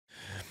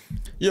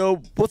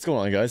Yo, what's going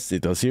on, guys?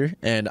 Ethos here,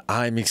 and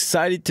I'm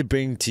excited to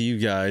bring to you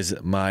guys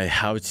my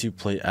how to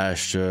play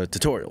Astra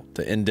tutorial,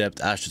 the in-depth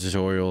Astra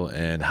tutorial,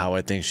 and how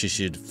I think she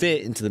should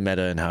fit into the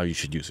meta and how you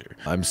should use her.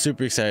 I'm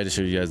super excited to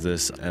show you guys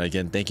this, and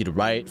again, thank you to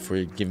Riot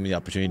for giving me the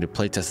opportunity to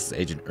play test this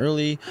agent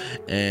early,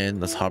 and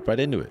let's hop right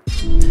into it.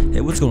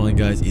 Hey, what's going on,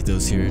 guys?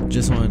 Ethos here.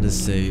 Just wanted to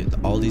say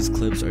all these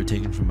clips are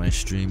taken from my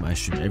stream. I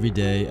stream every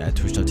day at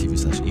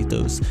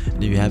twitch.tv/ethos,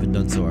 and if you haven't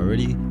done so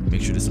already,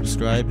 make sure to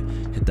subscribe,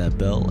 hit that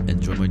bell,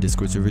 and join my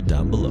Discord server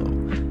down below.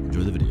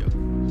 Enjoy the video.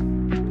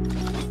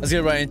 Let's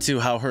get right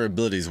into how her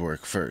abilities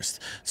work first.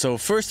 So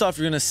first off,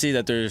 you're gonna see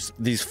that there's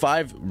these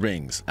 5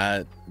 rings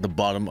at the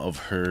bottom of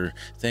her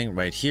thing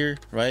right here,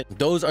 right?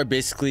 Those are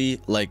basically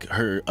like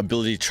her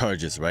ability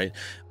charges, right?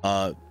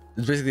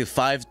 It's basically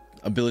 5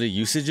 ability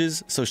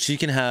usages, so she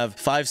can have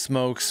 5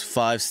 smokes,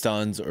 5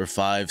 stuns, or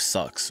 5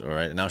 sucks. All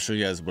right, and I'll show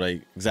you guys what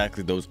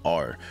exactly those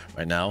are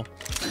right now.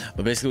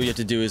 But basically what you have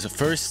to do is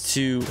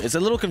it's a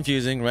little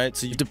confusing, right?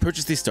 So you have to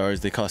purchase these stars.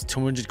 They cost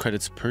 200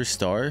 credits per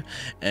star,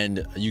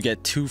 and you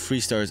get 2 free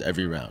stars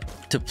every round.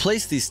 To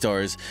place these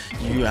stars,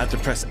 you have to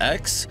press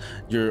X,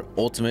 your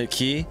ultimate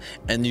key,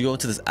 and you go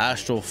into this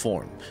astral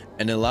form,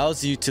 and it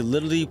allows you to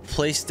literally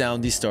place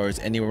down these stars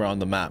anywhere on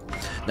the map.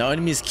 Now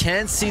enemies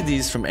can see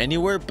these from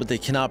anywhere, but they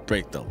cannot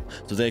break them.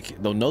 So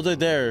they'll know they're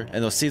there,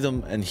 and they'll see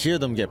them and hear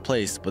them get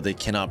placed, but they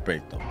cannot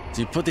break them.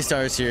 So you put these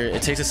stars here.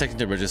 It takes a second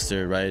to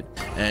register, right?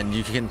 And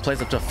you can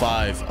place up to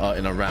 5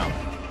 in a round.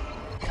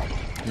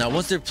 Now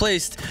once they're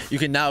placed, you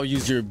can now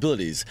use your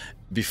abilities.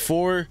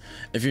 Before,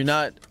 if you're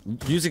not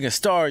using a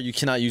star, you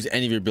cannot use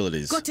any of your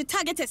abilities. Got to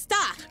target a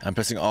star. I'm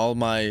pressing all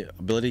my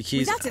ability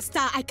keys. Without a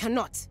star, I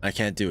cannot. I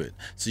can't do it.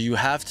 So you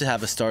have to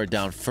have a star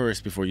down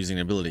first before using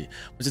an ability.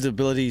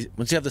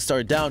 Once you have the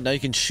star down, now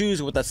you can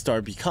choose what that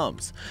star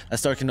becomes. That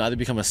star can either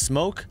become a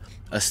smoke,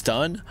 a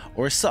stun,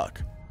 or a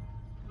suck.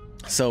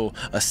 So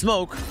a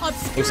smoke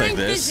looks like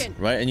this, vision.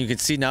 Right? And you can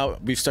see now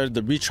we've started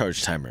the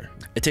recharge timer.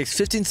 It takes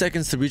 15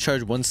 seconds to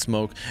recharge 1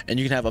 smoke, and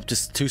you can have up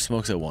to 2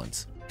 smokes at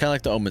once. Kind of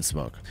like the Omen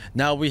smoke.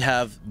 Now we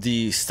have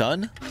the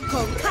stun,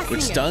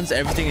 which stuns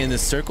everything in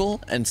this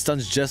circle and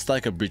stuns just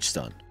like a breach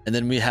stun. And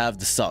then we have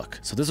the suck.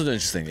 So this was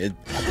interesting. It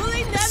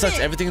sucks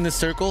everything in this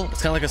circle.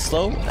 It's kind of like a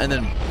slow, and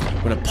then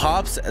when it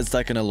pops, it's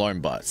like an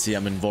alarm bot. See,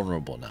 I'm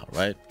invulnerable now,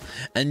 right?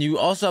 And you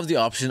also have the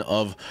option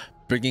of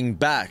bringing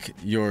back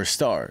your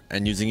star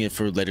and using it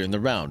for later in the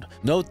round.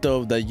 Note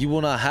though that you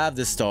will not have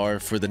this star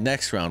for the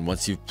next round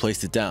once you've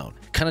placed it down.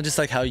 Kind of just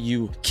like how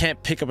you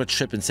can't pick up a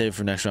trip and save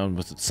for next round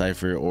with a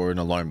Cypher or an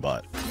alarm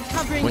bot.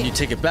 When you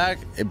take it back,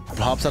 it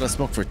pops out of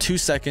smoke for 2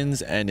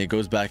 seconds and it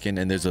goes back in,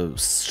 and there's a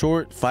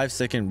short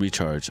 5-second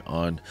recharge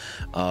on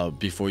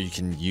before you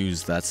can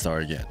use that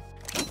star again.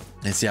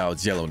 And see how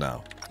it's yellow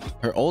now.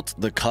 Her ult,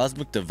 the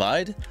Cosmic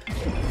Divide,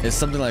 is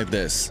something like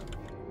this.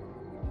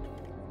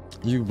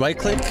 You right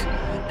click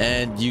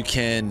and you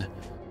can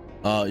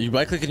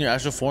right click in your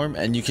astral form,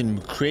 and you can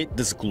create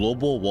this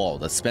global wall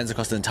that spans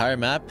across the entire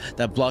map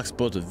that blocks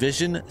both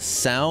vision,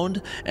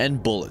 sound,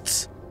 and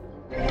bullets.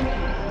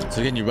 So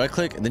again, you right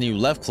click and then you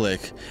left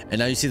click, and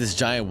now you see this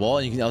giant wall,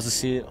 and you can also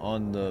see it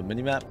on the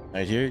minimap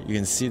right here. You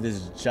can see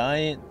this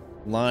giant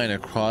line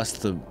across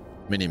the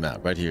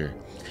minimap right here,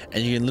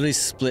 and you can literally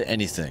split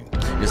anything.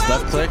 Just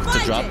left click to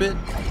drop it,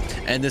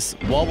 and this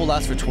wall will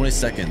last for 20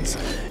 seconds.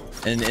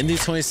 And in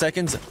these 20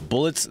 seconds,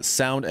 bullets,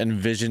 sound, and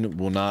vision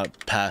will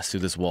not pass through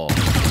this wall.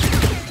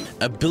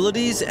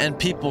 Abilities and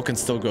people can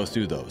still go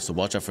through though, so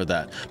watch out for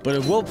that. But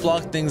it will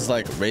block things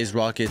like raise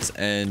rockets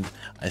and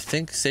I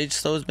think sage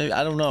slows, maybe,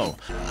 I don't know.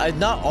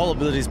 Not all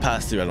abilities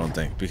pass through, I don't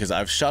think, because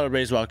I've shot a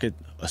raise rocket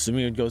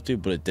assuming it would go through,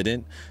 but it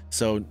didn't.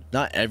 So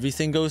not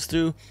everything goes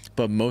through,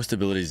 but most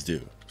abilities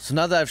do. So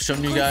now that I've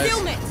shown you guys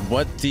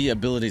what the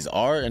abilities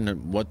are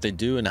and what they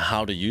do and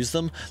how to use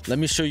them, let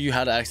me show you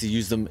how to actually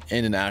use them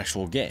in an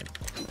actual game.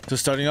 So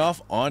starting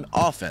off on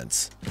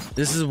offense,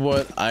 this is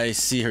what I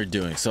see her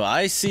doing. So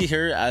I see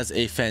her as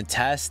a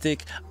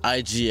fantastic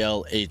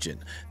IGL agent.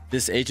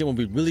 This agent will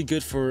be really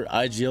good for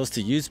IGLs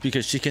to use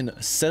because she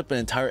can set up an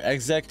entire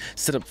exec,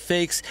 set up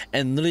fakes,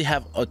 and literally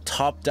have a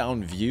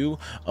top-down view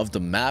of the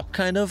map,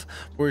 kind of,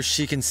 where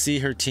she can see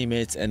her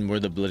teammates and where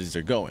the abilities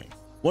are going.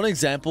 One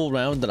example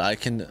round that I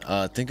can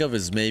think of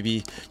is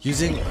maybe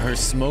using her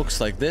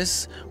smokes like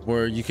this,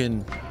 where you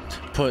can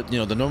put,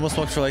 the normal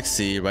smokes for like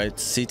C, right?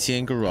 CT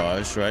and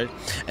garage, right?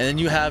 And then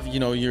you have,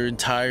 your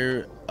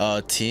entire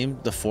team,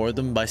 the 4 of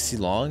them by C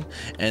long,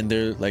 and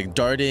they're like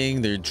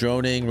darting, they're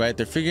droning, right?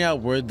 They're figuring out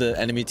where the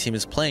enemy team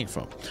is playing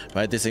from,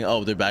 right? They're saying,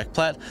 oh, they're back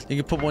plat, you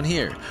can put one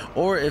here.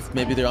 Or if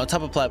maybe they're on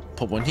top of plat,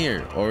 put one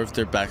here. Or if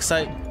they're back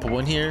site, put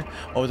one here.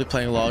 Or if they're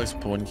playing logs,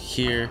 put one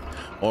here.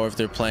 Or if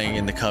they're playing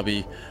in the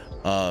cubby,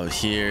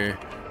 here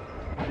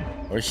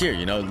or here,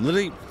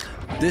 literally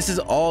this is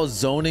all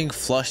zoning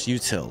flush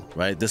util,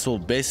 right? This will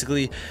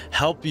basically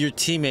help your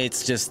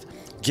teammates just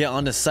get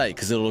on the site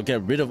because it will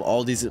get rid of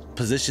all these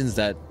positions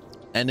that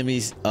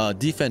enemies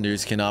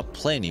defenders cannot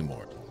play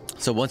anymore.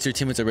 So once your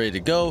teammates are ready to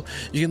go,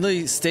 you can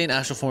literally stay in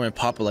astral form and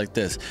pop it like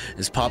this.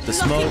 Just pop the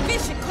smoke,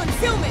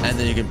 and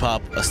then you can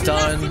pop a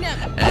stun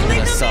and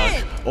then a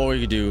suck, or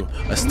you could do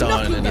a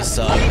stun and a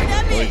suck,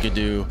 or you could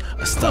do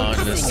a stun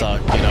and a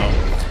suck. You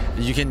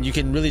know, you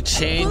can really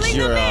change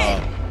your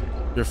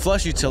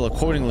flush util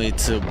accordingly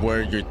to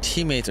where your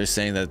teammates are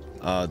saying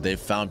that they've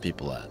found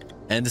people at.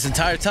 And this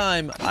entire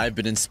time, I've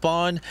been in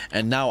spawn,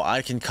 and now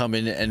I can come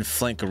in and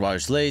flank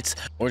garage lates,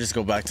 or just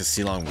go back to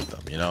C-long with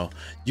them, you know?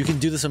 You can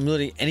do this on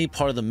literally any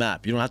part of the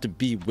map. You don't have to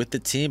be with the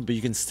team, but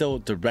you can still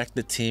direct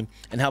the team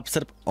and help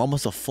set up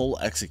almost a full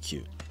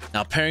execute.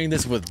 Now, pairing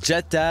this with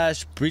Jet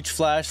Dash, Breach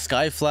Flash,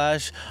 Sky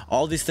Flash,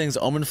 all these things,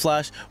 Omen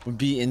Flash, would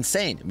be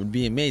insane. It would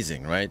be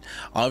amazing, right?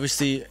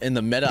 Obviously, in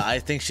the meta, I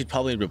think she'd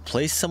probably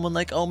replace someone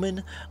like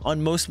Omen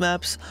on most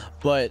maps,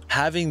 but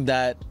having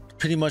that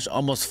pretty much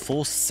almost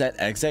full set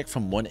exec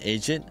from one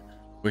agent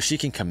where she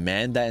can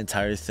command that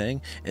entire thing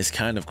is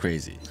kind of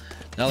crazy.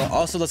 Now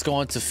also, let's go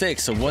on to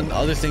fakes. So one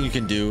other thing you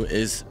can do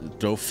is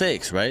throw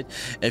fakes, right?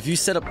 If you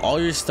set up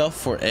all your stuff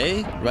for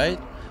A, right,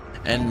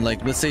 and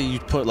like let's say you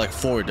put like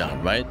 4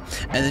 down, right,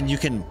 and then you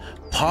can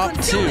pop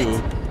 2,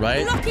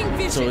 right,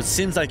 so it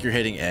seems like you're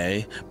hitting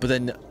A, but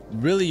then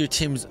really your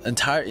team's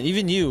entire,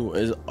 even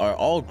you, are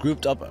all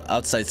grouped up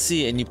outside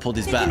C, and you pull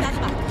these back.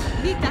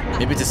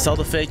 Maybe to sell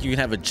the fake, you can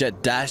have a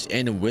Jet dash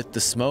in with the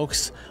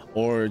smokes,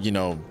 or you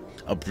know,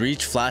 a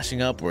Breach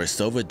flashing up, or a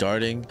Sova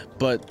darting.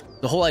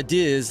 But the whole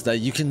idea is that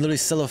you can literally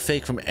sell a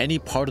fake from any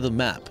part of the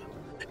map.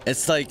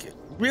 It's like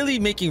really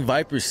making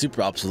Viper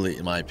super obsolete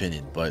in my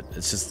opinion, but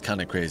it's just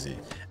kind of crazy.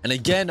 And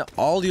again,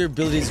 all your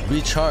abilities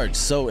recharge,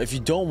 so if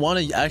you don't want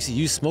to actually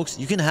use smokes,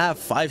 you can have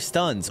 5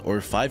 stuns or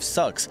 5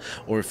 sucks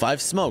or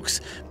 5 smokes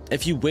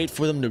if you wait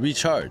for them to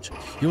recharge.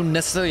 You don't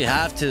necessarily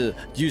have to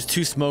use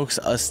 2 smokes,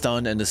 a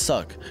stun, and a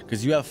suck,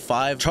 because you have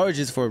 5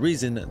 charges for a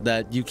reason,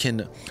 that you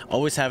can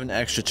always have an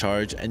extra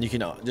charge and you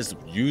can just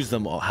use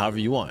them however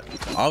you want.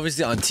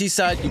 Obviously on T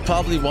side, you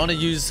probably want to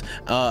use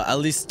at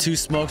least 2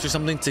 smokes or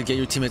something to get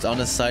your teammates on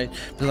the site,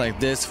 something like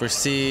this for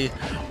C,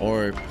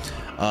 or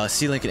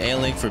C-Link and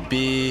A-Link for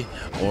B,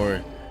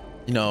 or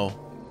you know,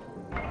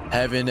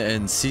 Heaven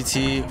and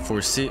CT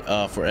for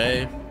for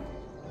A.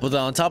 But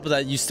then on top of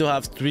that, you still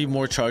have 3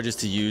 more charges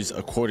to use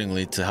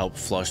accordingly to help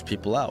flush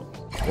people out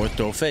or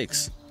throw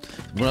fakes.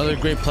 One other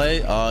great play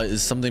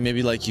is something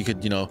maybe like you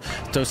could, you know,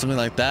 throw something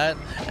like that,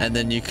 and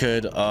then you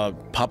could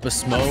pop a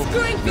smoke,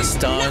 a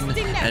stun,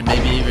 and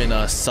maybe even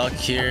a suck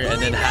here,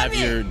 and then have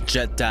your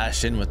Jet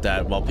dash in with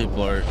that while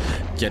people are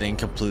getting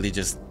completely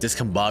just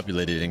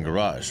discombobulated in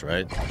garage,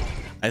 right?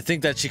 I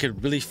think that she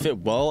could really fit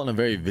well in a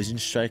very Vision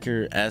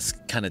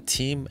Striker-esque kind of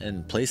team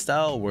and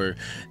playstyle, where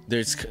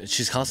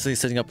she's constantly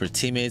setting up her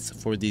teammates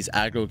for these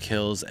aggro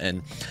kills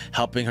and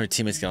helping her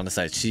teammates get on the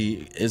side.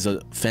 She is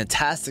a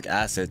fantastic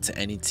asset to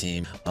any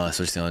team,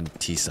 especially on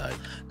T side.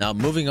 Now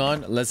moving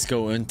on, let's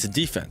go into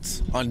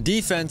defense. On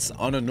defense,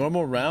 on a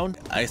normal round,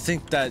 I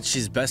think that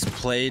she's best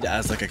played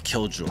as like a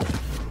killjoy,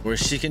 where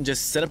she can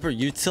just set up her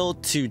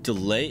util to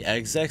delay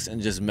execs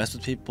and just mess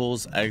with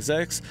people's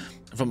execs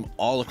from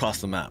all across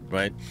the map,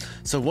 right?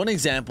 So one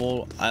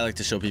example I like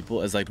to show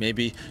people is like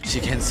maybe she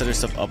can set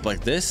herself up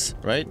like this,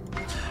 right?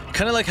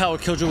 Kind of like how a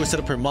killjoy would set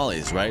up her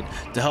mollies, right?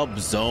 To help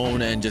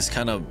zone and just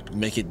kind of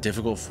make it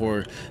difficult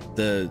for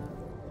the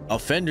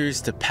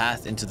offenders to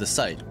path into the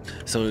site.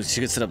 So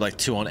she could set up like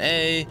 2 on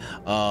A,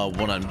 1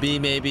 on B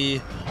maybe,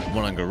 1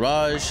 on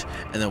garage,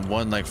 and then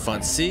 1 like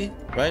front C,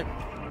 right?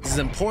 It's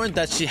important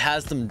that she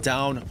has them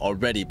down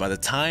already. By the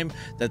time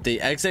that they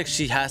exit,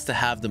 she has to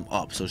have them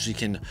up so she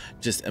can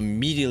just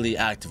immediately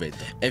activate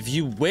them. If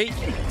you wait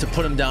to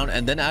put them down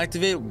and then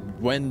activate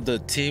when the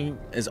team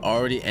is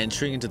already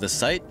entering into the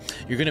site,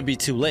 you're going to be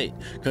too late,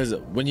 because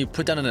when you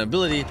put down an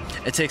ability,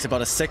 it takes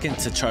about a second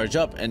to charge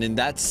up, and in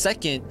that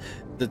second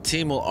the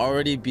team will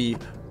already be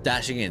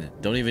dashing in.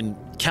 Don't even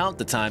count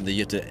the time that you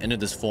have to enter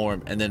this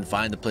form and then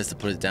find the place to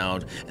put it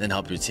down and then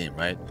help your team,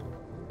 right?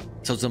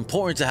 So it's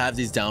important to have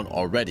these down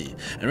already.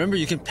 And remember,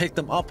 you can pick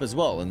them up as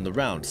well in the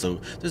round, so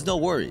there's no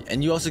worry.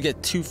 And you also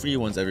get 2 free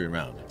ones every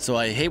round. So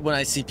I hate when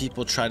I see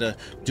people try to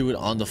do it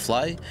on the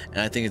fly, and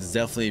I think it's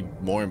definitely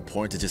more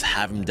important to just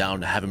have them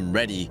down, have them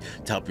ready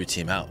to help your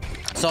team out.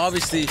 So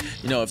obviously,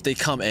 you know, if they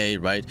come A,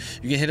 right,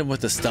 you can hit them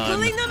with a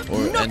stun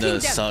and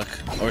a suck,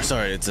 or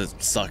sorry, it's a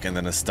suck and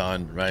then a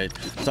stun, right?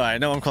 Sorry, I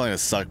know I'm calling it a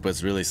suck, but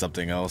it's really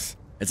something else.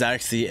 It's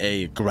actually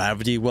a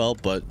gravity well,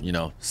 but you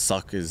know,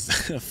 suck is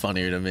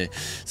funnier to me.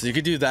 So you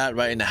could do that,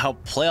 right, and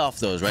help play off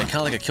those, right, kind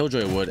of like a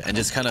killjoy would, and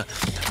just kind of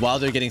while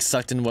they're getting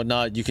sucked and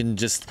whatnot, you can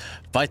just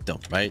fight them,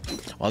 right?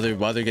 While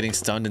they're getting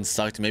stunned and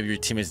sucked, maybe your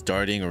teammates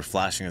darting or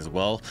flashing as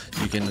well,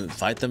 you can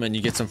fight them and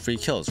you get some free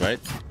kills, right?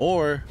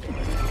 Or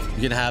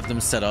you can have them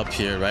set up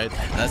here, right?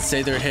 Let's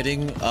say they're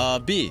hitting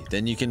B,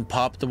 then you can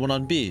pop the 1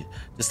 on B,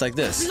 just like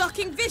this.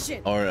 Blocking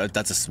vision. Or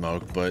that's a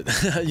smoke, but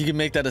you can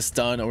make that a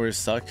stun or a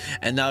suck,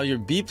 and now your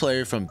B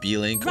player from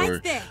B-Link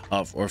or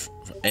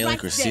A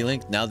link or C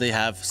link, now they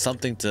have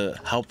something to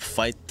help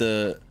fight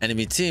the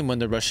enemy team when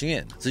they're rushing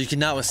in. So you can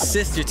now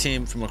assist your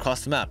team from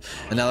across the map.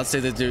 And now let's say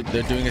that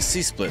they're doing a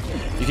C split.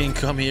 You can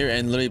come here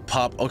and literally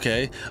pop,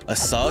 okay, a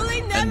suck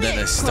and then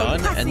a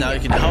stun, and now you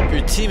can help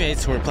your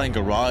teammates who are playing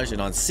garage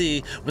and on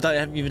C without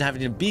even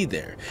having to be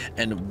there.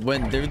 And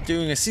when they're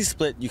doing a C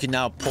split, you can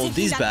now pull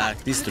these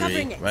back, these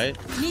three, right?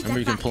 Remember,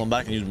 you can pull them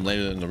back and use them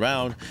later in the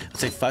round. It'll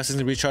take 5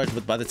 seconds to recharge,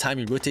 but by the time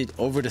you rotate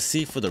over to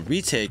C for the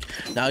retake,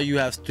 now you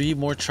have 3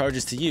 more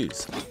charges to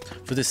use.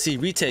 For the C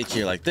retake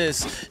here like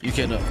this, you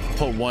can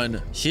put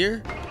one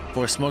here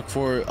for smoke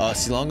for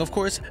C long, of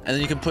course, and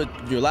then you can put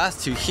your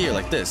last 2 here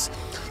like this.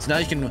 So now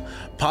you can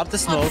pop the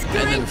smoke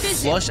and then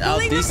flush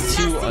out these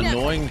 2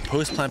 annoying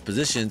post plant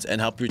positions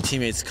and help your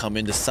teammates come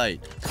into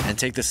sight and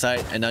take the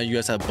site. And now you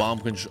guys have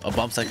bomb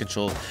site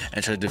control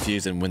and try to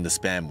defuse and win the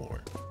spam war.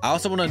 I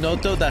also want to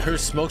note though that her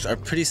smokes are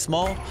pretty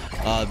small.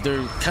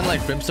 They're kind of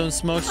like brimstone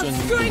smokes in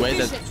the way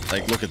that,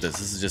 like, look at this.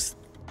 This is just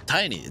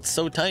tiny. It's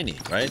so tiny,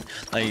 right?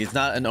 Like, it's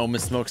not an Omen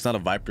smoke, it's not a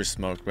Viper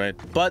smoke, right?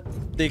 But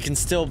they can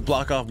still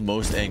block off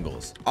most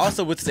angles.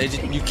 Also, with this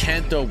agent, you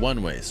can't throw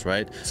one-ways,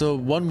 right? So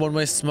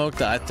one-way smoke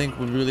that I think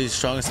would be really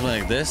strong is something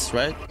like this,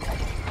 right?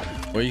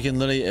 Where you can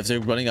literally, if they're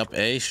running up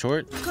A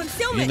short, you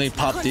can literally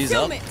pop these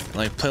up and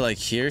like play like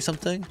here or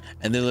something,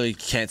 and they literally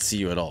can't see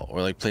you at all.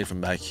 Or like play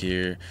from back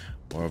here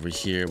or over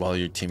here while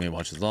your teammate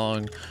watches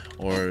long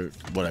or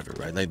whatever,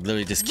 right? Like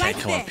literally just can't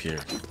come up here.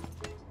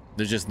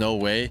 There's just no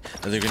way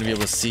that they're going to be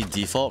able to see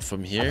default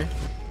from here.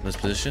 This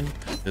position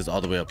is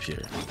all the way up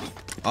here.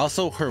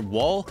 Also, her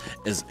wall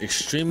is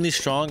extremely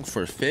strong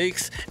for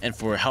fakes and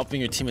for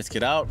helping your teammates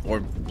get out or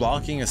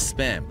blocking a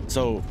spam.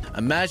 So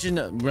imagine,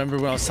 remember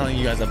when I was telling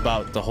you guys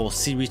about the whole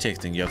C retake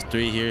thing? You have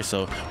 3 here,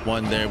 so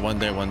 1 there, 1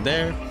 there, 1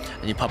 there,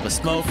 and you pop a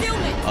smoke,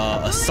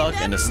 a suck,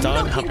 and a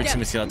stun, help your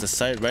teammates get out the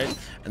site, right?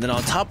 And then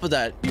on top of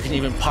that, you can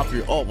even pop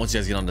your ult once you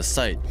guys get on the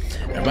site.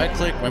 And right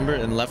click, remember,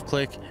 and left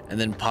click, and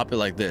then pop it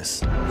like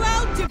this.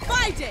 Well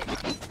divided.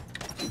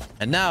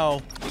 And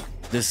now,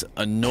 this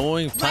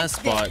annoying plant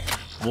spot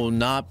will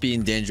not be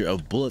in danger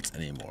of bullets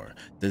anymore.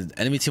 The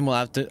enemy team will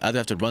either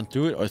have to run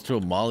through it or throw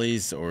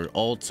mollies or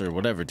ults or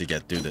whatever to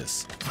get through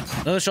this.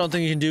 Another strong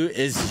thing you can do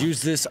is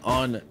use this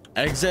on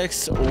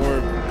execs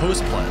or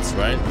post plants,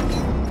 right?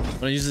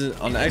 When I use it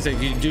on the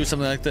exec, you can do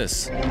something like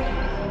this.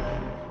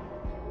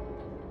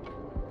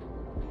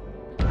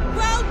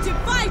 Well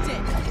divided.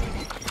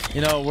 You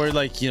know, where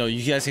like, you know,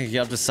 you guys can get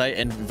up the site,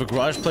 and if a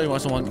garage player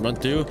wants to run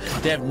through,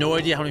 they have no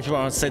idea how many people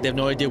are on site, they have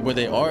no idea where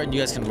they are, and you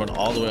guys can run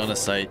all the way on the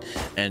site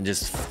and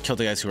just kill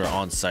the guys who are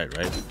on site,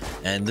 right?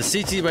 And the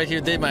CT right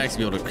here, they might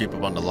actually be able to creep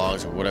up on the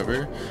logs or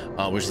whatever,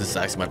 which this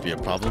actually might be a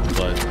problem,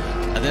 but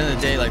at the end of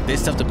the day, like, they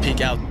still have to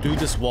peek out through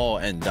this wall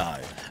and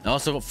die. And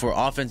also for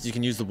offense, you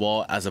can use the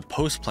wall as a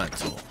post plant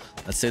tool.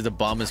 Let's say the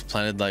bomb is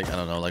planted like, I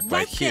don't know, like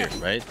right here,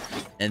 right?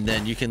 And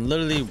then you can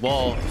literally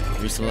wall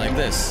do something like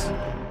this.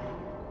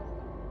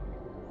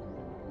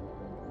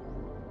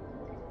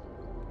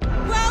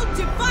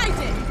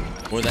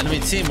 Where the enemy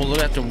team will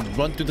have to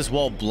run through this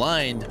wall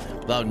blind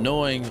without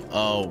knowing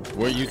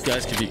where you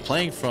guys could be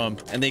playing from,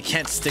 and they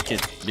can't stick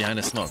it behind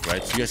a smoke,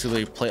 right? So you guys could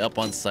really play up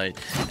on site,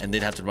 and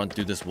they'd have to run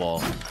through this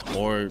wall.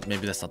 Or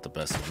maybe that's not the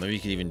best one. Maybe you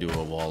could even do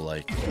a wall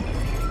like,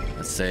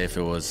 let's say if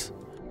it was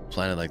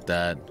planted like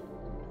that.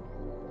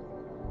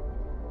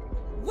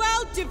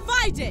 Well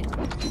divided.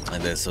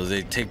 Like this. So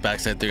they take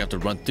backside, they have to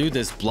run through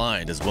this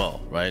blind as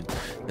well, right?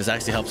 This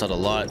actually helps out a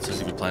lot.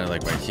 Especially if you planted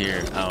like right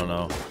here. I don't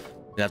know.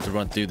 They have to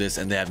run through this,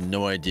 and they have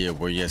no idea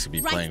where you guys could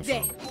be playing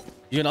from.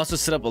 You can also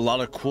set up a lot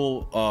of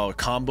cool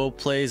combo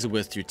plays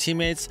with your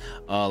teammates,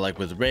 like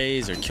with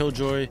Raze or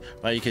Killjoy,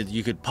 right?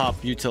 You could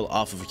pop util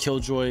off of a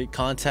Killjoy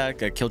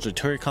contact, a Killjoy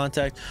turret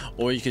contact,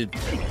 or you could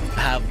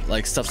have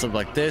like stuff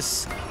like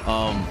this.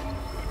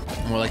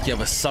 Or like you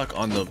have a suck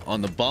on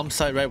the bomb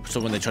site, right? So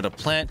when they try to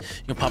plant,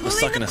 you can pop a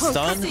suck and a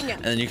stun,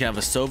 and then you can have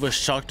a Sova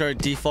shock dart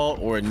default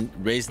or a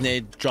Raze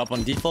nade drop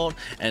on default.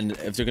 And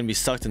if they're gonna be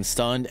sucked and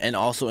stunned and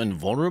also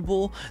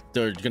invulnerable,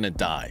 they're gonna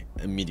die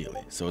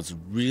immediately. So it's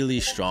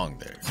really strong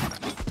there.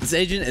 This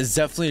agent is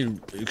definitely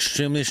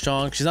extremely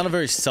strong. She's not a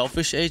very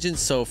selfish agent,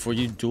 so for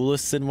you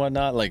duelists and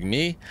whatnot like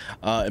me,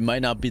 it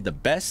might not be the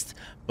best,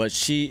 but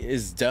she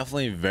is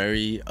definitely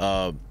very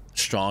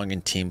strong in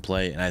team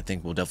play, and I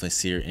think we'll definitely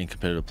see her in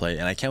competitive play.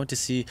 And I can't wait to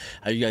see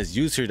how you guys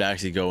use her to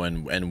actually go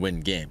and win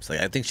games. Like,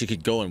 I think she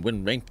could go and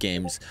win ranked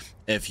games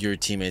if your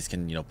teammates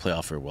can, you know, play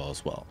off her well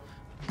as well.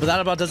 But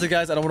that about does it,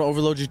 guys. I don't want to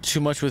overload you too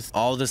much with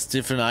all this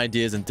different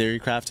ideas and theory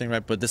crafting,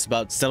 right? But this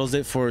about settles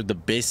it for the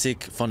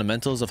basic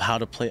fundamentals of how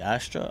to play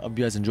Astra. I hope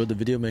you guys enjoyed the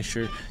video. Make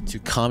sure to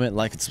comment,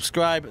 like, and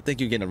subscribe. Thank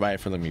you again to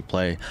Riot for letting me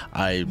play.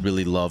 I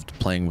really loved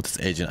playing with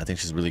this agent. I think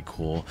she's really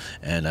cool,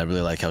 and I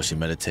really like how she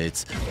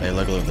meditates. Hey,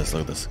 look at this,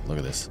 look at this, look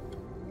at this.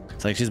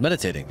 It's like she's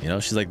meditating, you know?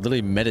 She's like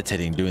literally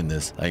meditating doing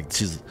this. Like,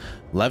 she's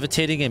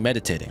levitating and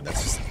meditating.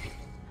 That's just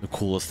the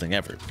coolest thing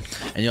ever.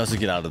 And you also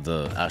get out of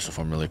the astral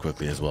form really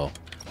quickly as well.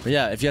 But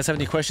yeah, if you guys have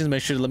any questions,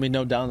 make sure to let me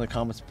know down in the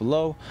comments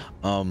below.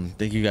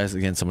 Thank you guys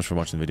again so much for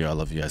watching the video. I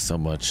love you guys so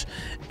much,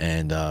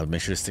 and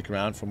make sure to stick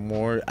around for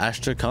more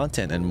ASTRA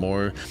content and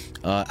more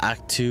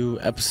Act 2,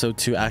 Episode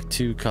 2, Act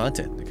 2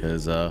 content,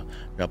 because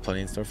we got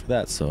plenty in store for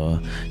that.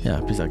 So yeah,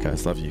 peace out,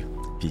 guys. Love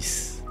you.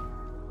 Peace.